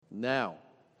Now,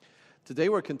 today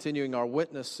we're continuing our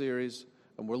witness series,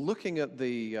 and we're looking at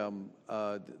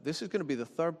this is going to be the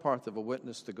third part of a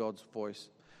witness to God's voice.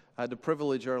 I had the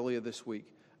privilege earlier this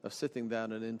week of sitting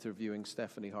down and interviewing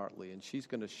Stephanie Hartley, and she's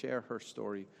going to share her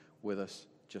story with us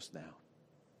just now.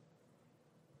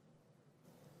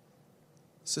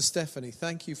 So Stephanie,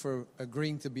 thank you for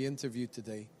agreeing to be interviewed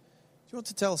today. Do you want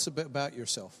to tell us a bit about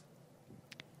yourself?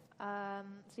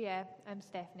 I'm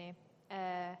Stephanie.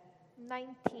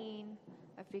 19.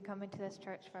 I've been coming to this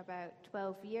church for about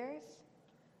 12 years,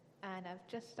 and I've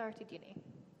just started uni.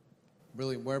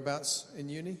 Brilliant. Whereabouts in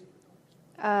uni?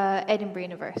 Edinburgh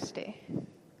University.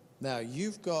 Now,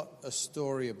 you've got a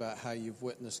story about how you've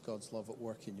witnessed God's love at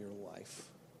work in your life.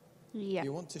 Yeah. Do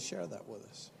you want to share that with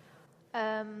us?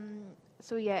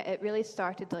 It really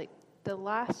started like the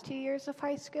last 2 years of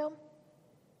high school.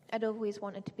 I'd always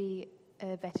wanted to be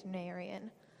a veterinarian.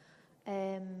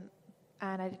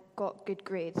 And I got good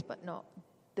grades, but not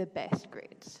the best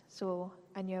grades. So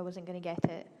I knew I wasn't going to get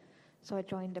it. So I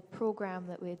joined a program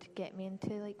that would get me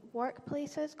into like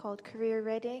workplaces called Career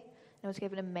Ready. And I was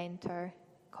given a mentor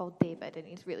called David, and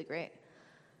he's really great.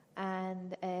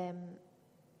 And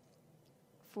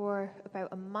for about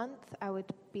a month, I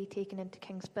would be taken into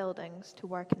King's Buildings to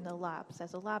work in the labs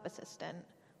as a lab assistant,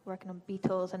 working on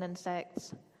beetles and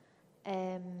insects.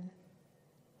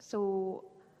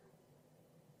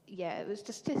 It was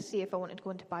just to see if I wanted to go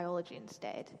into biology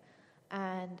instead.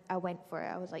 And I went for it.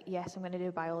 I was like, yes, I'm going to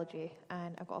do biology.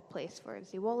 And I got a place for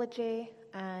zoology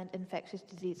and infectious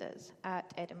diseases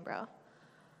at Edinburgh.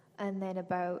 And then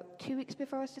about 2 weeks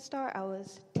before I was to start, I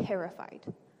was terrified.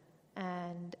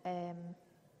 And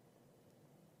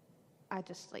I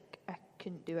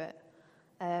couldn't do it.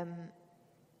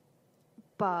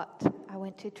 But I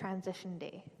went to transition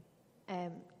day.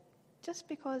 Just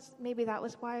because maybe that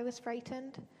was why I was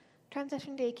frightened.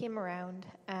 Transition day came around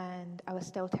and I was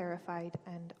still terrified,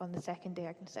 and on the second day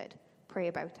I said, pray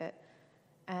about it.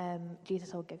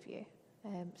 Jesus will give you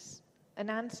an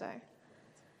answer.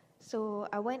 So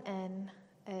I went in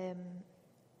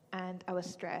and I was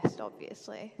stressed,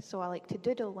 obviously. So I like to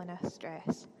doodle when I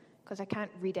stress because I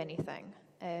can't read anything.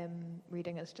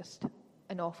 Reading is just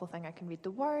an awful thing. I can read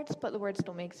the words, but the words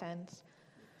don't make sense.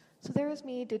 So there was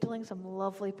me doodling some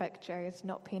lovely pictures,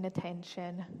 not paying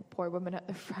attention. Poor woman at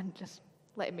the front just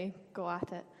letting me go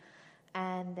at it.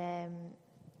 And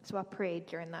so I prayed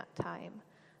during that time.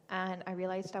 And I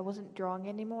realized I wasn't drawing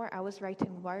anymore. I was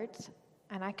writing words,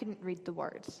 and I couldn't read the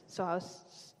words. So I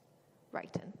was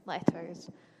writing letters.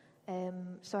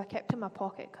 So I kept it in my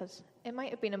pocket because it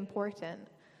might have been important.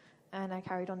 And I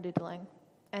carried on doodling.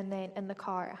 And then in the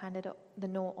car, I handed the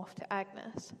note off to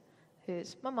Agnes,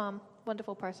 who's my mom,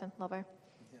 wonderful person, love her.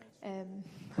 Yes.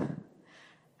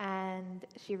 And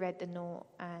she read the note,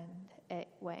 and it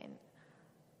went,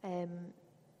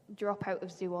 drop out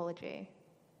of zoology,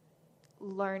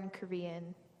 learn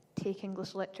Korean, take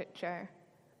English literature,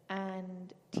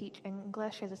 and teach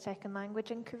English as a second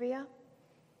language in Korea.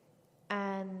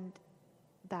 And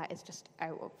that is just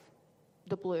out of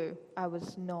the blue. I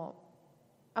was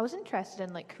interested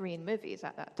in like Korean movies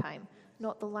at that time.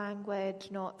 Not the language,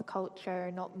 not the culture,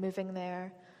 not moving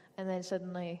there. And then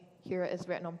suddenly, here it is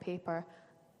written on paper,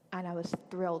 and I was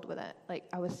thrilled with it. Like,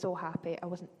 I was so happy. I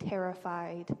wasn't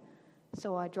terrified.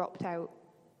 So I dropped out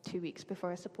 2 weeks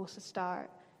before I was supposed to start,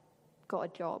 got a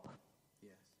job,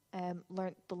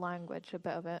 learnt the language, a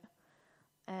bit of it,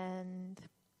 and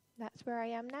that's where I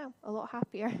am now, a lot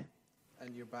happier.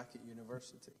 And you're back at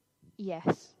university?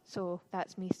 Yes, so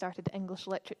that's me started English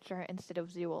literature instead of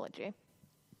zoology.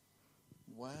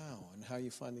 Wow, and how are you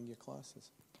finding your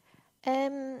classes?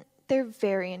 They're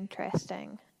very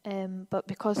interesting, but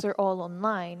because they're all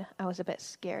online, I was a bit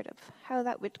scared of how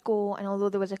that would go, and although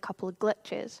there was a couple of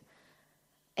glitches,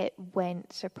 it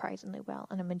went surprisingly well,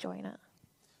 and I'm enjoying it.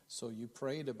 So you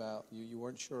prayed about, you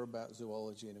weren't sure about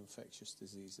zoology and infectious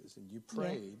diseases, and you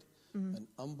prayed, and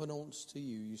unbeknownst to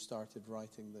you, you started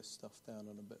writing this stuff down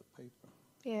on a bit of paper.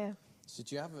 Yeah. So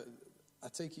I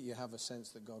take it you have a sense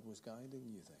that God was guiding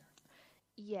you there?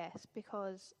 Yes,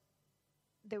 because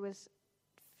there was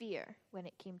fear when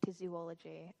it came to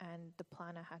zoology and the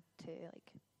plan I had to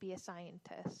be a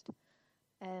scientist.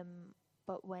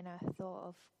 But when I thought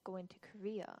of going to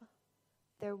Korea,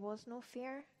 there was no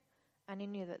fear. And I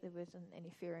knew that there wasn't any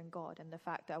fear in God, and the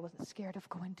fact that I wasn't scared of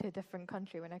going to a different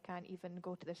country when I can't even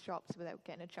go to the shops without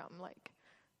getting a chum,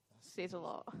 says a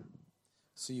lot.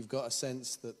 So you've got a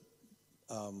sense that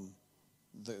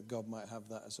that God might have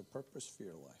that as a purpose for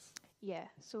your life? Yeah,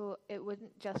 so it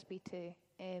wouldn't just be to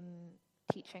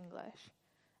teach English,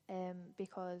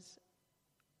 because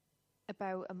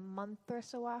about a month or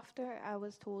so after, I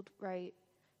was told, right,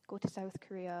 go to South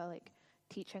Korea, like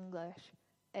teach English.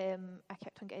 I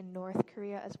kept on getting North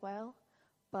Korea as well,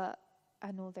 but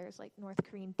I know there's like North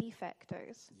Korean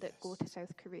defectors that go to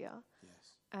South Korea.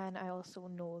 Yes. And I also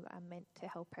know that I'm meant to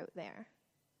help out there.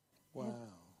 Wow.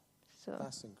 So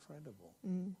That's incredible.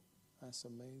 That's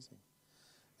amazing.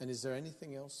 And is there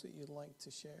anything else that you'd like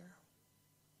to share?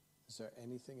 Is there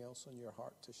anything else on your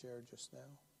heart to share just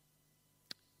now?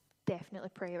 definitely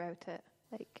pray about it.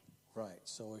 Like, Right.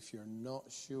 So if you're not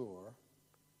sure,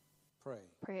 pray.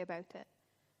 pray about it.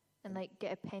 And like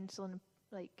get a pencil and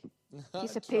like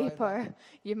piece of Try paper. that.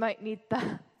 You might need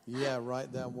that. Yeah,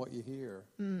 write down what you hear.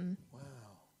 Wow.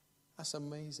 That's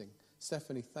amazing.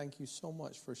 Stephanie, thank you so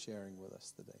much for sharing with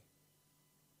us today.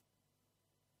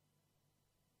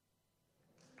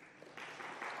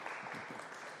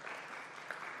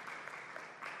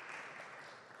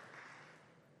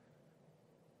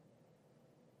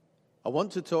 I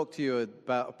want to talk to you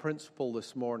about a principle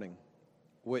this morning,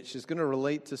 which is going to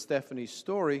relate to Stephanie's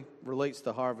story, relates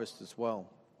to harvest as well.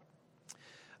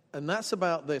 And that's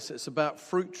about this. It's about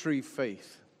fruit tree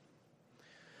faith.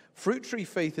 Fruit tree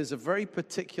faith is a very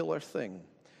particular thing.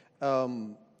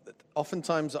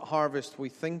 Oftentimes at harvest, we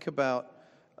think about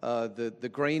the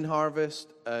grain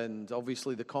harvest, and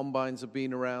obviously the combines have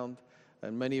been around,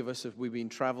 and many of us, we've been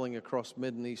traveling across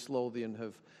Mid and East Lothian,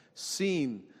 have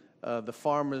seen the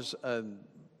farmers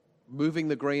moving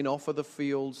the grain off of the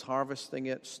fields, harvesting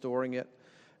it, storing it,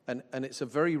 and it's a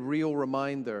very real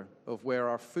reminder of where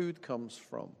our food comes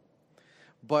from.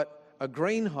 But a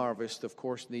grain harvest, of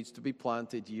course, needs to be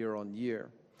planted year on year.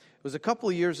 It was a couple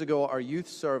of years ago at our youth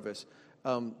service.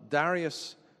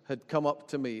 Darius had come up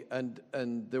to me, and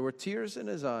there were tears in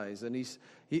his eyes, and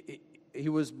he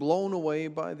was blown away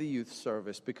by the youth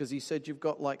service because he said, you've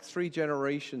got like 3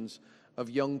 generations of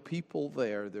young people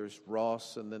there. There's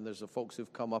Ross, and then there's the folks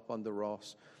who've come up under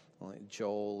Ross, like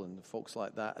Joel and folks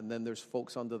like that, and then there's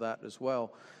folks under that as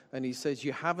well. And he says,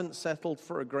 you haven't settled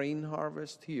for a grain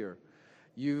harvest here.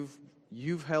 You've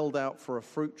held out for a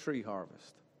fruit tree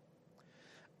harvest.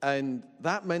 And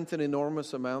that meant an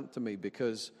enormous amount to me,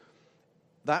 because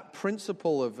that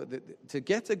principle of to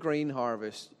get a grain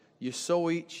harvest, you sow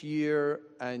each year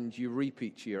and you reap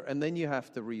each year, and then you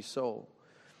have to re-sow.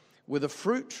 With a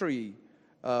fruit tree,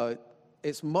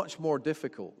 it's much more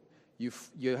difficult.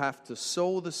 You have to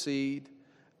sow the seed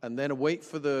and then wait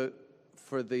for the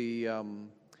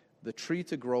tree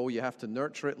to grow. You have to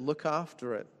nurture it, look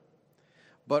after it.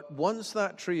 But once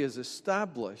that tree is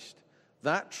established,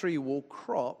 that tree will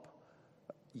crop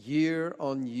year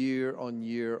on year on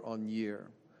year on year.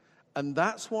 And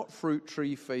that's what fruit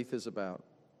tree faith is about.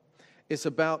 It's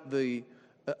about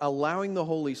allowing the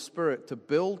Holy Spirit to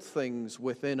build things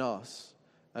within us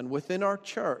and within our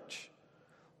church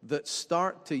that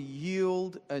start to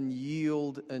yield and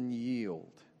yield and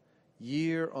yield,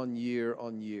 year on year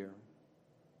on year.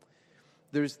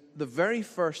 There's the very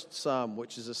first psalm,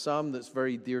 which is a psalm that's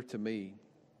very dear to me.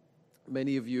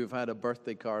 Many of you have had a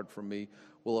birthday card from me,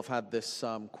 will have had this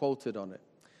psalm quoted on it.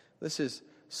 This is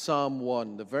Psalm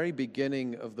 1, the very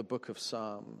beginning of the book of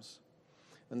Psalms.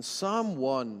 And Psalm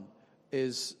 1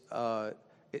 is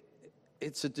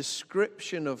it's a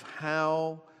description of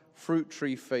how fruit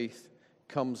tree faith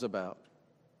comes about.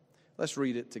 Let's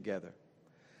read it together.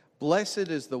 Blessed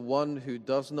is the one who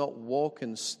does not walk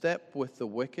in step with the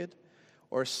wicked,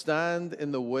 or stand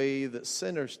in the way that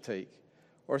sinners take,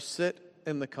 or sit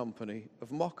in the company of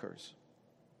mockers,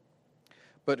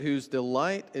 but whose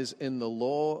delight is in the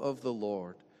law of the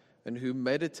Lord, and who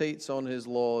meditates on his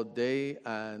law day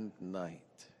and night.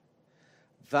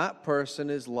 That person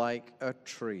is like a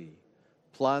tree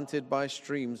planted by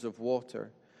streams of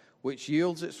water, which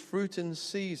yields its fruit in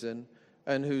season,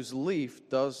 and whose leaf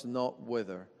does not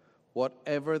wither.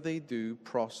 Whatever they do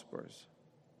prospers.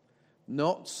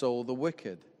 Not so the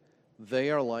wicked.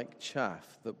 They are like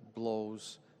chaff that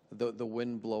the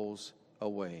wind blows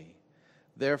away.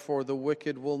 Therefore the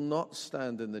wicked will not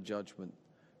stand in the judgment,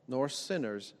 nor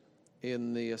sinners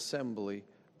in the assembly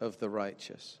of the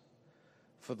righteous.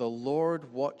 For the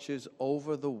Lord watches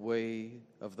over the way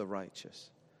of the righteous,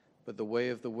 but the way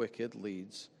of the wicked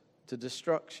leads to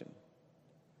destruction.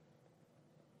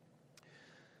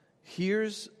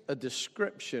 Here's a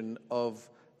description of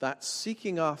that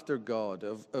seeking after God,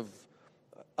 of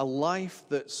a life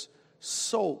that's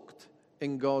soaked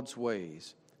in God's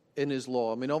ways, in his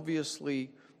law. I mean,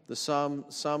 obviously, the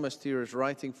psalmist here is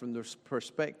writing from the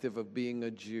perspective of being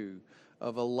a Jew,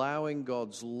 of allowing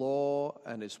God's law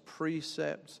and his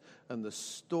precepts and the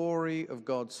story of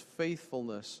God's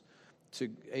faithfulness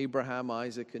to Abraham,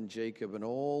 Isaac, and Jacob and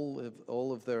all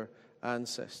of their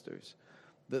ancestors.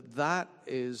 That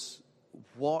is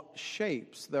what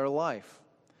shapes their life.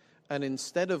 And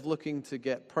instead of looking to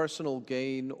get personal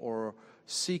gain or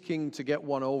seeking to get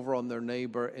one over on their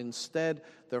neighbor, instead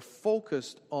they're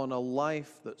focused on a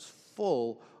life that's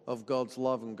full of God's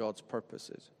love and God's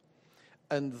purposes.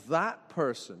 And that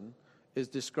person is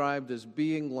described as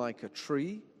being like a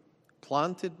tree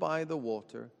planted by the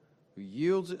water, who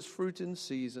yields its fruit in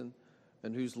season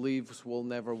and whose leaves will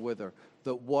never wither,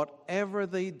 that whatever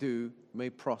they do may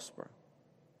prosper.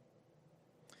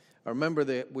 I remember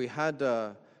that we had,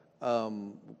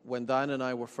 when Diane and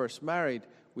I were first married,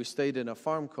 we stayed in a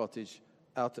farm cottage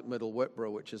out at Middle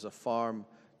Whitborough, which is a farm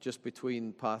just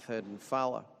between Pathhead and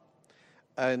Fala.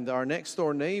 And our next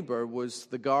door neighbor was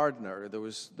the gardener. There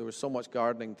was so much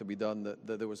gardening to be done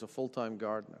that there was a full-time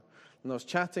gardener. And I was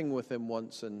chatting with him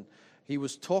once, and he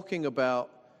was talking about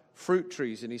fruit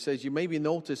trees. And he says, you maybe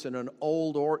notice in an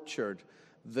old orchard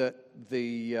that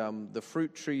the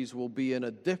fruit trees will be in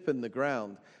a dip in the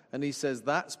ground. And he says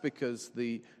that's because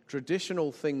the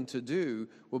traditional thing to do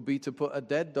would be to put a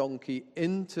dead donkey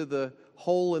into the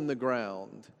hole in the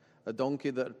ground, a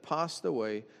donkey that had passed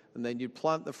away, and then you'd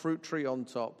plant the fruit tree on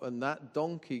top, and that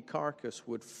donkey carcass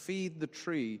would feed the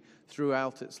tree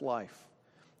throughout its life.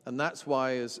 And that's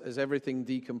why as everything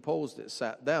decomposed, it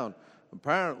sat down.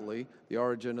 Apparently, the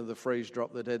origin of the phrase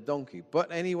drop the dead donkey.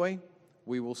 But anyway,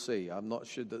 we will see. I'm not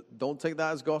sure. Don't take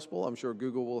that as gospel. I'm sure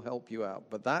Google will help you out.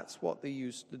 But that's what they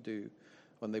used to do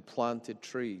when they planted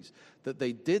trees. That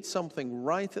they did something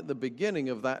right at the beginning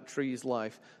of that tree's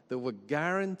life that would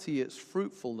guarantee its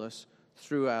fruitfulness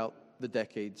throughout the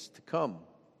decades to come.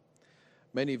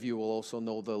 Many of you will also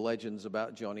know the legends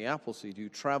about Johnny Appleseed, who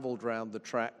traveled around the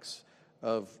tracks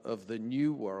of the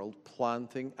New World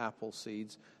planting apple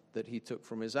seeds that he took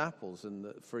from his apples.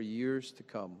 And for years to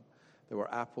come, there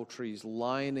were apple trees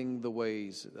lining the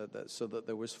ways so that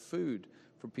there was food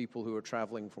for people who were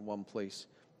traveling from one place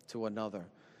to another.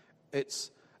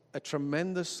 It's a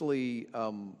tremendously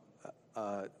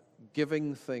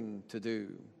giving thing to do,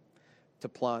 to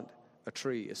plant a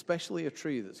tree, especially a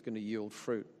tree that's going to yield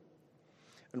fruit.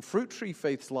 And fruit tree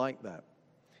faith's like that.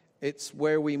 It's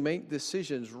where we make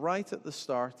decisions right at the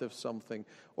start of something,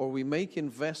 or we make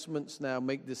investments now,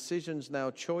 make decisions now,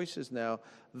 choices now,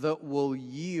 that will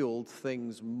yield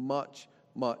things much,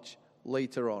 much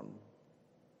later on.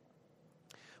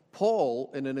 Paul,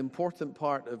 in an important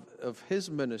part of his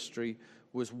ministry,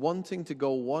 was wanting to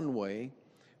go one way,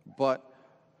 but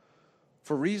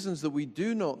for reasons that we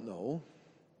do not know,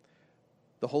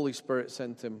 the Holy Spirit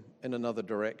sent him in another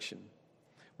direction.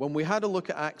 When we had a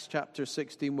look at Acts chapter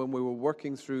 16, when we were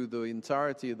working through the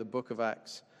entirety of the book of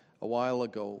Acts a while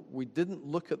ago, we didn't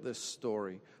look at this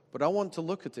story, but I want to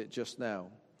look at it just now.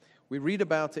 We read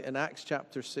about it in Acts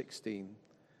chapter 16.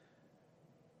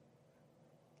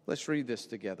 Let's read this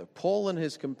together. Paul and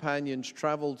his companions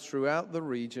traveled throughout the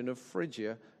region of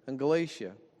Phrygia and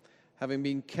Galatia, having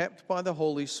been kept by the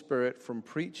Holy Spirit from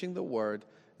preaching the word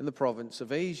in the province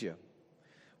of Asia.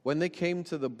 When they came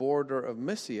to the border of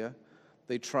Mysia,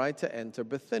 they tried to enter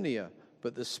Bithynia,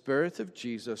 but the Spirit of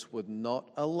Jesus would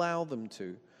not allow them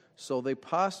to. So they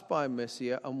passed by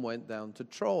Mysia and went down to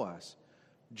Troas.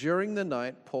 During the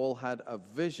night, Paul had a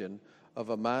vision of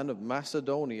a man of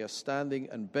Macedonia standing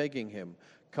and begging him,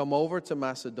 "Come over to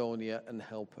Macedonia and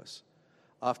help us."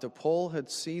 After Paul had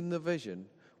seen the vision,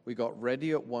 we got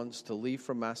ready at once to leave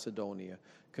for Macedonia,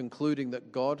 concluding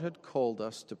that God had called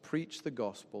us to preach the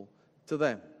gospel to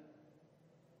them.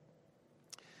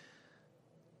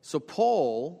 So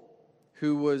Paul,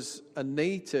 who was a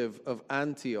native of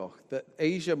Antioch, the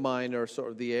Asia Minor,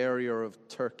 sort of the area of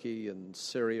Turkey and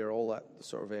Syria, all that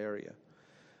sort of area,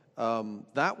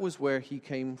 that was where he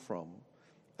came from.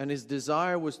 And his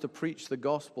desire was to preach the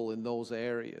gospel in those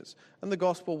areas. And the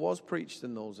gospel was preached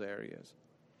in those areas.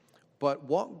 But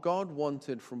what God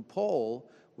wanted from Paul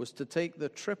was to take the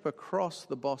trip across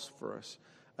the Bosphorus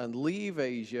and leave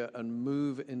Asia and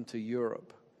move into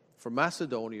Europe. For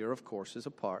Macedonia, of course, is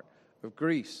a part of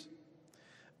Greece.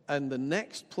 And the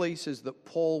next places that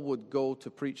Paul would go to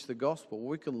preach the gospel,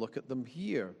 we can look at them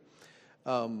here.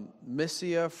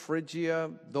 Mysia,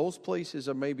 Phrygia, those places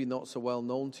are maybe not so well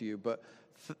known to you, but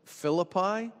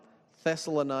Philippi,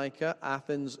 Thessalonica,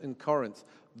 Athens, and Corinth,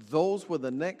 those were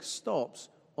the next stops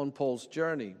on Paul's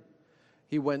journey.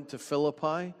 He went to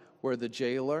Philippi, where the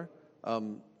jailer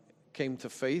came to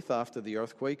faith after the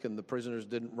earthquake, and the prisoners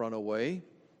didn't run away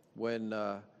when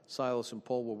Silas and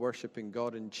Paul were worshiping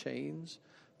God in chains.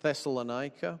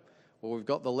 Thessalonica, well, we've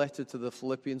got the letter to the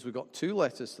Philippians. We've got 2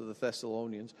 letters to the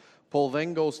Thessalonians. Paul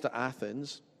then goes to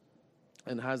Athens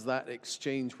and has that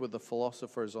exchange with the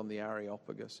philosophers on the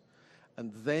Areopagus.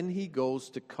 And then he goes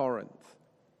to Corinth.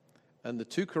 and the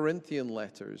 2 Corinthian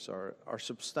letters are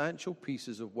substantial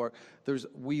pieces of work.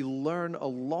 We learn a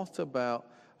lot about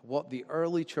what the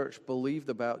early church believed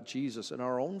about Jesus, and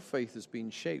our own faith has been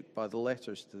shaped by the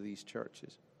letters to these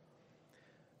churches.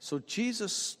 So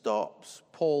Jesus stops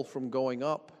Paul from going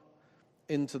up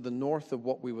into the north of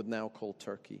what we would now call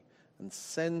Turkey and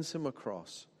sends him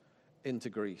across into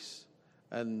Greece,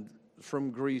 and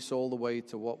from Greece all the way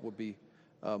to what would be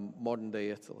modern-day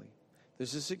Italy.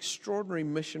 There's this extraordinary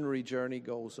missionary journey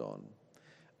goes on,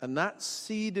 and that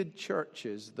seeded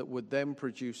churches that would then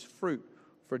produce fruit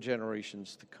for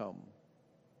generations to come.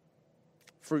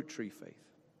 Fruit tree faith.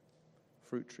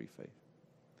 Fruit tree faith.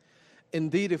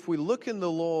 Indeed, if we look in the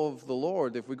law of the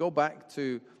Lord, if we go back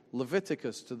to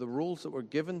Leviticus, to the rules that were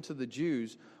given to the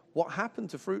Jews, what happened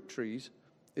to fruit trees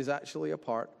is actually a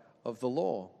part of the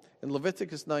law. In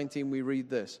Leviticus 19, we read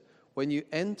this: when you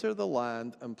enter the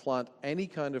land and plant any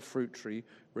kind of fruit tree,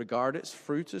 regard its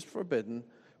fruit as forbidden.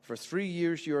 For 3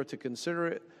 years you are to consider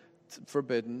it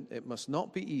forbidden. It must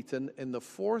not be eaten. In the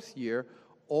 4th year,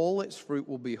 all its fruit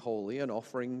will be holy, an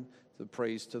offering to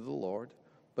praise to the Lord.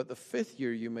 But the 5th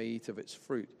year you may eat of its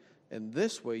fruit. In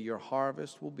this way your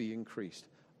harvest will be increased.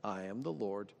 I am the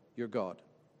Lord your God.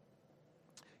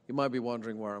 You might be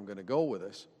wondering where I'm going to go with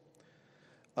this.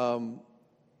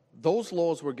 Those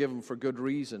laws were given for good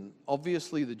reason.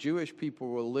 Obviously, the Jewish people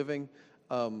were living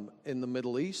in the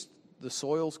Middle East. The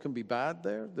soils can be bad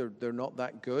there. They're not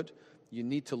that good. You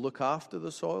need to look after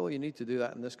the soil. You need to do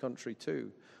that in this country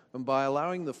too. And by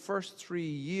allowing the first 3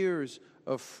 years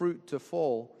of fruit to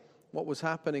fall, what was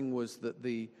happening was that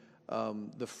the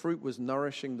fruit was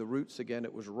nourishing the roots again.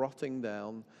 It was rotting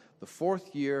down. The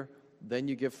 4th year, then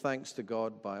you give thanks to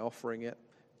God by offering it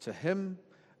to Him,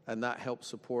 and that helps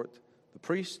support the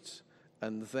priests.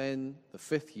 And then the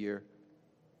 5th year,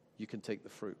 you can take the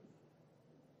fruit.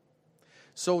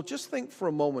 So just think for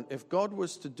a moment, if God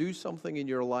was to do something in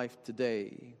your life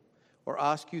today, or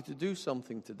ask you to do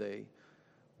something today,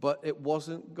 but it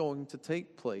wasn't going to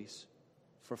take place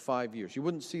for 5 years. You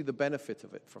wouldn't see the benefit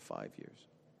of it for 5 years.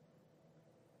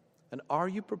 And are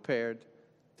you prepared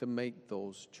to make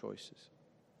those choices?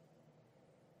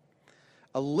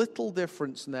 A little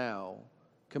difference now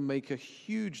can make a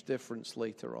huge difference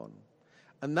later on.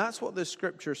 And that's what this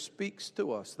scripture speaks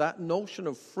to us, that notion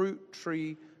of fruit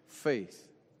tree faith.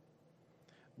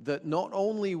 That not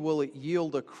only will it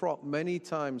yield a crop many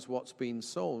times what's been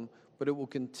sown, but it will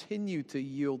continue to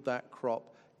yield that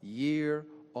crop year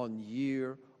on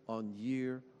year on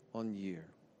year on year.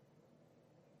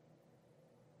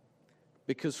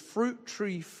 Because fruit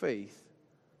tree faith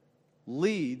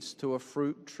leads to a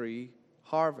fruit tree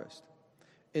harvest.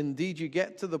 Indeed, you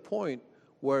get to the point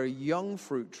where young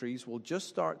fruit trees will just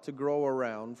start to grow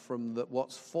around from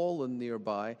what's fallen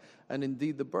nearby, and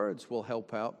indeed the birds will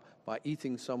help out by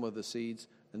eating some of the seeds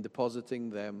and depositing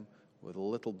them with a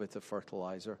little bit of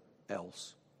fertilizer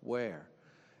elsewhere.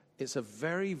 It's a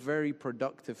very, very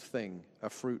productive thing, a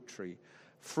fruit tree.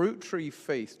 Fruit tree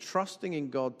faith, trusting in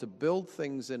God to build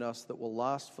things in us that will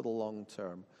last for the long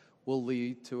term, will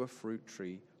lead to a fruit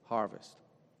tree harvest.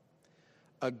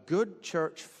 A good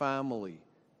church family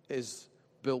is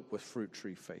built with fruit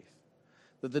tree faith.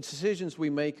 That the decisions we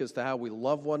make as to how we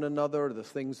love one another, the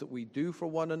things that we do for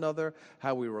one another,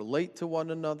 how we relate to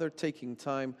one another, taking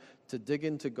time to dig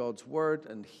into God's word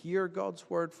and hear God's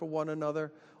word for one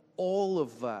another, all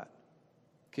of that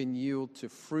can yield to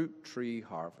fruit tree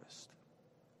harvest.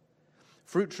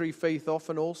 Fruit tree faith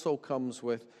often also comes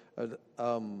with,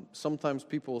 sometimes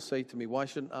people will say to me, why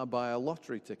shouldn't I buy a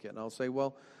lottery ticket? And I'll say,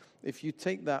 well, if you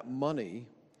take that money,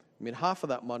 half of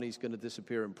that money is going to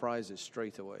disappear in prizes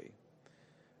straight away.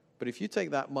 But if you take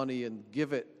that money and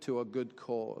give it to a good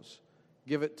cause,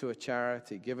 give it to a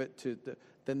charity,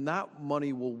 then that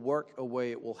money will work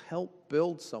away. It will help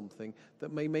build something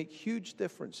that may make huge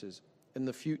differences in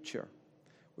the future,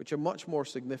 which are much more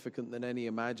significant than any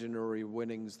imaginary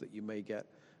winnings that you may get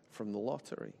from the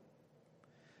lottery.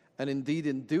 And indeed,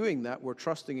 in doing that, we're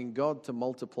trusting in God to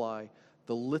multiply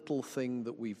the little thing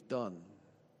that we've done.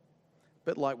 A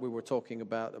bit like we were talking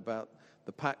about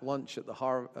the packed lunch at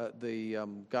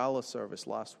the gala service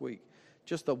last week.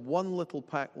 Just a one little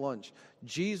packed lunch.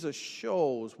 Jesus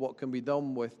shows what can be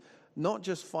done with not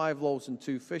just 5 loaves and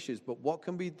 2 fishes, but what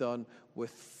can be done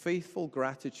with faithful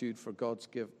gratitude for God's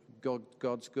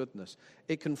goodness.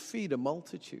 It can feed a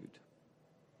multitude.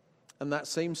 And that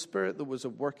same spirit that was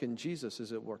at work in Jesus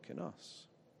is at work in us.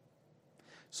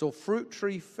 So fruit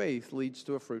tree faith leads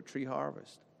to a fruit tree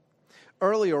harvest.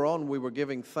 Earlier on, we were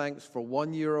giving thanks for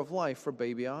 1 year of life for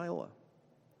baby Isla.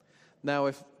 Now,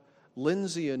 if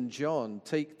Lindsay and John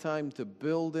take time to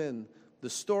build in the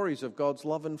stories of God's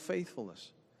love and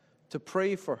faithfulness, to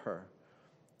pray for her,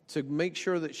 to make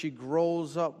sure that she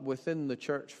grows up within the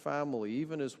church family,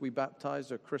 even as we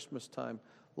baptized her Christmas time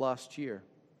last year.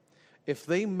 If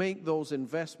they make those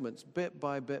investments bit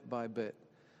by bit by bit,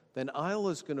 then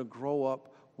Isla's going to grow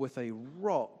up with a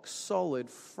rock-solid,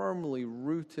 firmly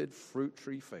rooted fruit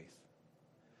tree faith.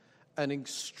 And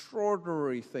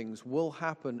extraordinary things will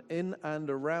happen in and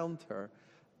around her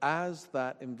as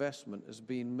that investment is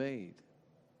being made.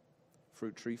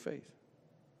 Fruit tree faith.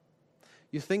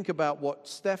 You think about what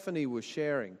Stephanie was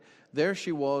sharing. There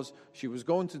she was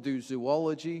going to do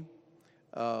zoology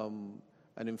and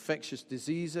infectious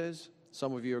diseases.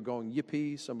 Some of you are going,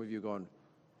 yippee. Some of you are going,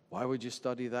 why would you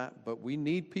study that? But we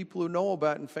need people who know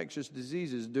about infectious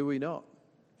diseases, do we not?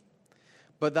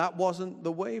 But that wasn't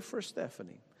the way for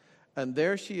Stephanie. And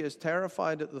there she is,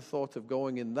 terrified at the thought of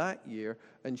going in that year,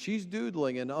 and she's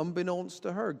doodling, and unbeknownst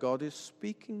to her, God is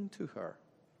speaking to her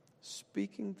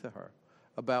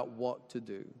about what to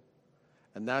do.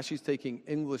 And now she's taking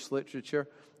English literature,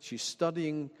 she's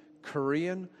studying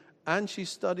Korean, and she's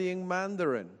studying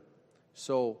Mandarin.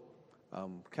 So,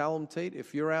 Callum Tate,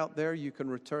 if you're out there, you can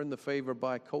return the favor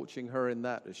by coaching her in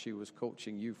that, as she was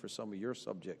coaching you for some of your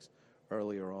subjects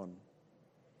earlier on.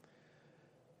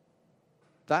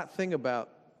 That thing about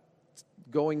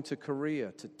going to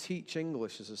Korea to teach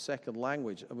English as a second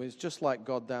language, I mean, it's just like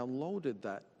God downloaded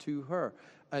that to her.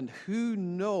 And who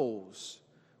knows?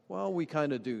 Well, we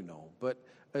kind of do know. But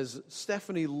as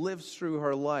Stephanie lives through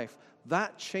her life,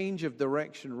 that change of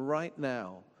direction right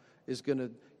now is going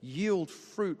to yield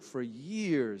fruit for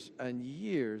years and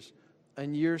years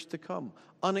and years to come.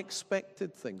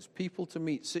 Unexpected things, people to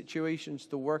meet, situations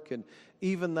to work in.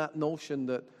 Even that notion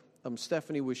that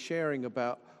Stephanie was sharing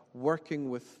about working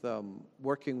with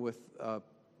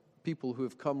people who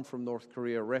have come from North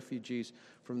Korea, refugees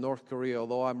from North Korea,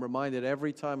 although I'm reminded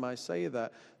every time I say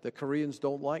that, the Koreans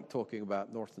don't like talking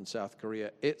about North and South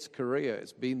Korea. It's Korea.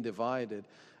 It's been divided.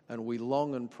 And we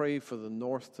long and pray for the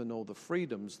North to know the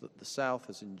freedoms that the South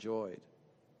has enjoyed.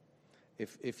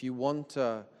 If you want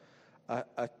a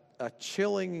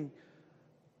chilling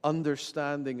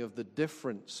understanding of the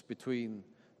difference between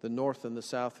the North and the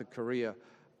South of Korea,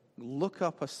 look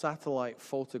up a satellite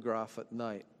photograph at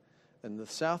night. And the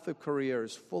South of Korea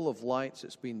is full of lights.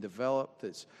 It's been developed.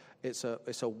 It's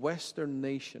a Western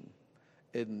nation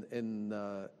in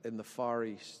the Far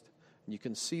East. And you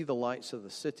can see the lights of the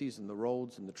cities and the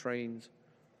roads and the trains.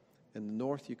 In the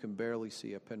North, you can barely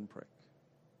see a pinprick.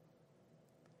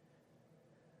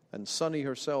 And Sonny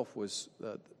herself was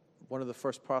one of the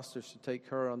first pastors to take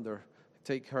her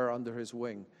under his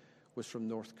wing. Was from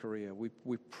North Korea.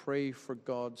 We pray for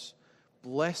God's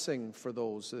blessing for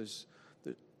those.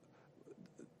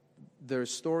 Their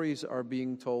stories are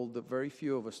being told that very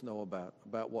few of us know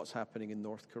about what's happening in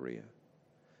North Korea.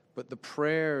 But the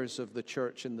prayers of the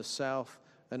church in the South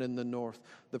and in the North,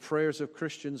 the prayers of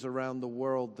Christians around the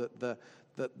world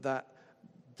that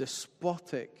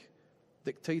despotic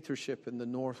dictatorship in the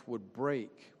North would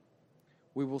break,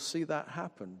 we will see that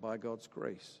happen by God's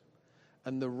grace.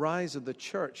 And the rise of the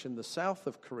church in the South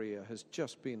of Korea has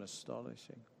just been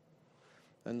astonishing.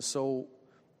 And so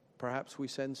perhaps we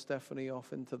send Stephanie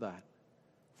off into that.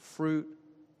 Fruit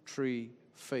tree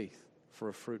faith for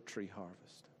a fruit tree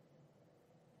harvest.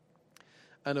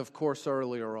 And of course,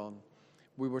 earlier on,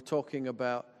 we were talking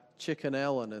about Chick and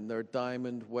Ellen and their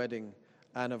diamond wedding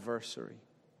anniversary.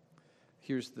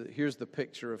 Here's the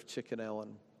picture of Chick and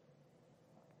Ellen.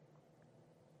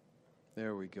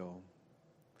 There we go.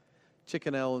 Chick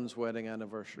and Ellen's wedding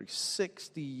anniversary,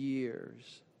 60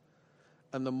 years,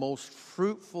 and the most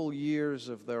fruitful years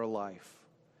of their life,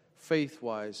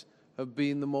 faith-wise, have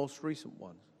been the most recent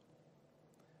ones.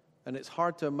 And it's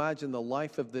hard to imagine the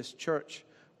life of this church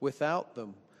without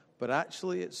them, but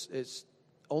actually it's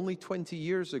only 20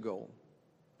 years ago.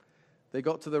 They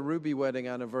got to the Ruby wedding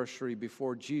anniversary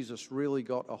before Jesus really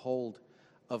got a hold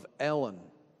of Ellen.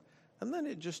 And then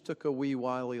it just took a wee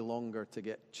while longer to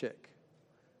get Chick.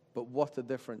 But what a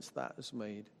difference that has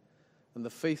made. And the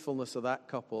faithfulness of that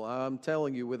couple, I'm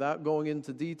telling you, without going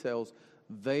into details,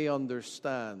 they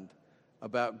understand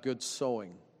about good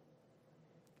sowing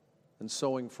and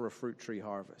sowing for a fruit tree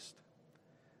harvest.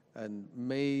 And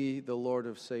may the Lord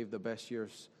have saved the best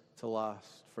years to last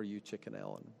for you, Chick and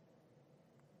Ellen.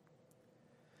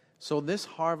 So this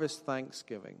harvest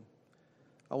Thanksgiving,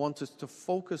 I want us to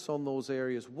focus on those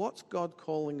areas. What's God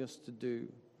calling us to do?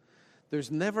 There's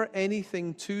never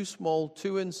anything too small,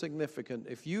 too insignificant.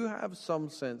 If you have some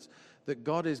sense that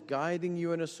God is guiding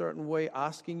you in a certain way,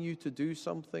 asking you to do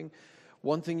something,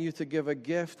 wanting you to give a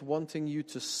gift, wanting you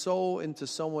to sow into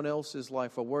someone else's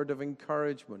life, a word of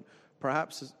encouragement,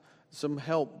 perhaps some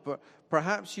help. But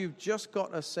perhaps you've just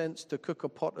got a sense to cook a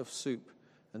pot of soup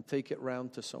and take it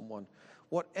round to someone.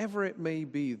 Whatever it may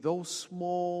be, those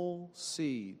small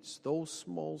seeds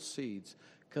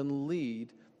can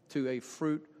lead to a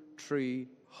fruit tree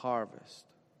harvest.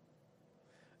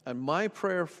 And my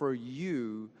prayer for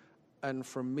you and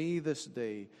for me this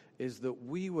day is that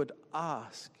we would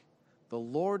ask the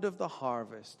Lord of the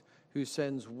harvest, who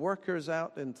sends workers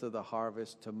out into the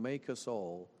harvest, to make us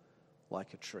all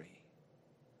like a tree,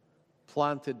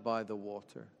 planted by the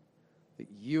water, that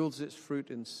yields its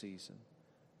fruit in season,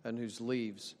 and whose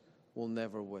leaves will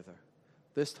never wither.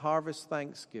 This harvest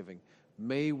Thanksgiving,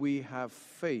 may we have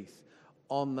faith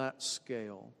on that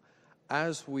scale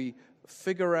as we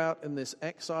figure out in this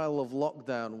exile of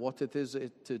lockdown what it is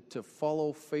to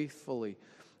follow faithfully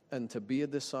and to be a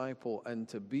disciple and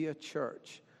to be a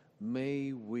church.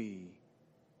 May we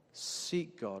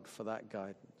seek God for that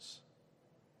guidance,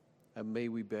 and may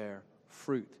we bear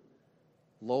fruit,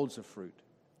 loads of fruit,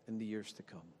 in the years to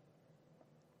come.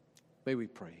 May we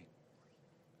pray.